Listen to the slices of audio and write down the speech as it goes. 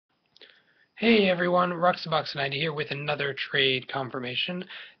Hey everyone, TheChusc28 here with another trade confirmation.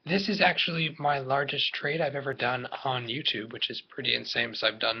 This is actually my largest trade I've ever done on YouTube, which is pretty insane because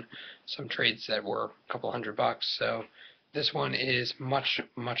I've done some trades that were a couple $100. So this one is much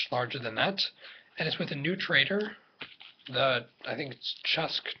larger than that. And it's with a new trader, I think it's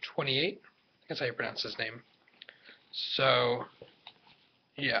TheChusc28. That's how you pronounce his name. So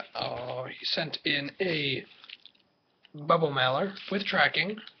yeah, he sent in a bubble mailer with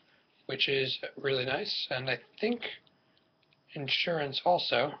tracking, which is really nice, and I think insurance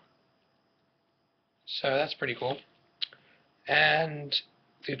also, so that's pretty cool. And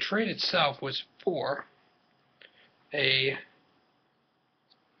the trade itself was for a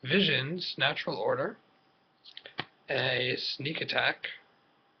Visions Natural Order, a Sneak Attack,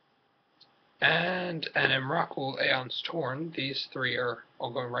 and an Emrakul Aeon's Torn. These three are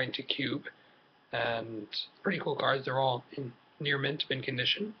all going right into cube, and pretty cool cards. They're all in near mint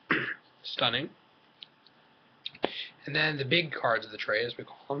condition. Stunning. And then the big cards of the trade, as we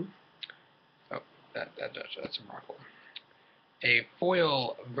call them. Oh, that's a Emrakul. A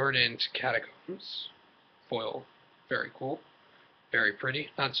foil Verdant Catacombs. Foil, very cool, very pretty.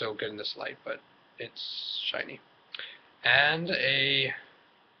 Not so good in this light, but it's shiny. And an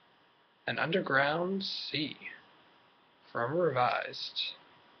Underground Sea from Revised.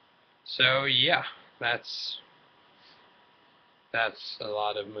 So yeah, that's a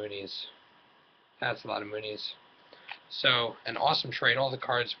lot of Moonies. That's a lot of Moonies. So an awesome trade. All the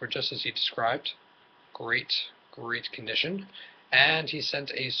cards were just as he described. Great condition. And he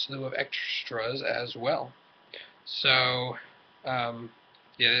sent a slew of extras as well. So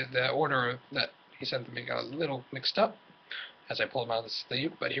yeah, the order that he sent them got a little mixed up as I pulled them out of the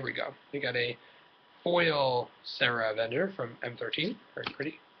sleeve, but here we go. We got a foil Sarah Vendor from M13, very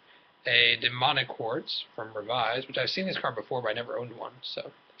pretty. A Demonic Hordes from Revised, which I've seen this card before, but I never owned one, so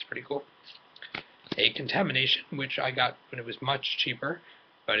that's pretty cool. A Contamination, which I got when it was much cheaper,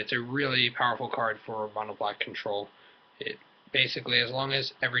 but it's a really powerful card for mono black control. It basically, as long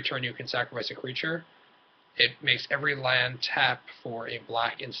as every turn you can sacrifice a creature, it makes every land tap for a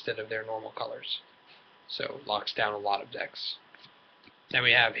black instead of their normal colors. So it locks down a lot of decks. Then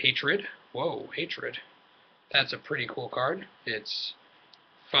we have Hatred. Whoa, Hatred. That's a pretty cool card. It's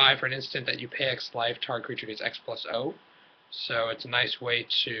 5 for an instant that you pay X life, target creature gets X+0. So it's a nice way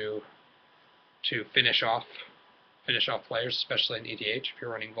to finish off players, especially in EDH if you're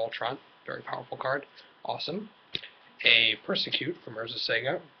running Voltron. Very powerful card. Awesome. A Persecute from Urza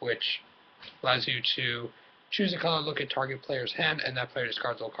Sega, which allows you to choose a color, look at target player's hand, and that player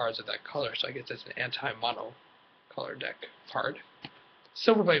discards all cards of that color. So I guess it's an anti-mono color deck card.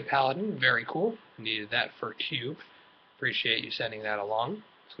 Silverblade Paladin, very cool. Needed that for cube. Appreciate you sending that along.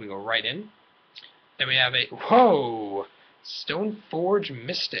 So we go right in. Then we have a Stoneforge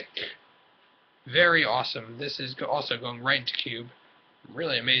Mystic. Very awesome. This is also going right into cube. I'm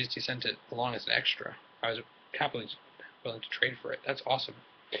really amazed he sent it along as an extra. I was happily willing to trade for it. That's awesome.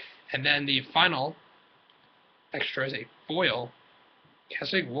 And then the final extra is a foil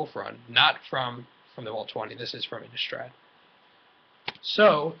Kessig Wolfrun, not from the Vault 20. This is from Innistrad.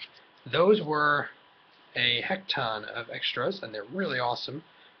 So those were a heck-ton of extras, and they're really awesome,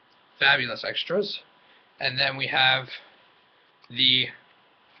 fabulous extras. And then we have the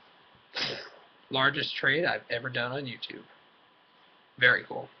largest trade I've ever done on YouTube. Very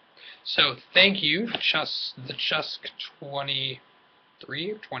cool. So thank you, TheChusc23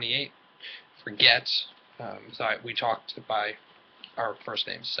 or 28. Forget. We talked by our first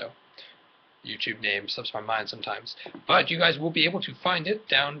names, so YouTube name slips my mind sometimes. But you guys will be able to find it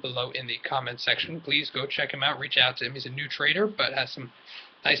down below in the comments section. Please go check him out. Reach out to him. He's a new trader, but has some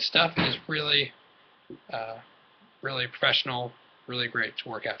nice stuff and is really professional, really great to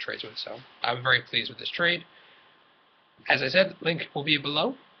work out trades with. So I'm very pleased with this trade. As I said, link will be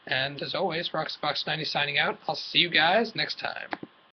below. And as always, TheChusc28 signing out. I'll see you guys next time.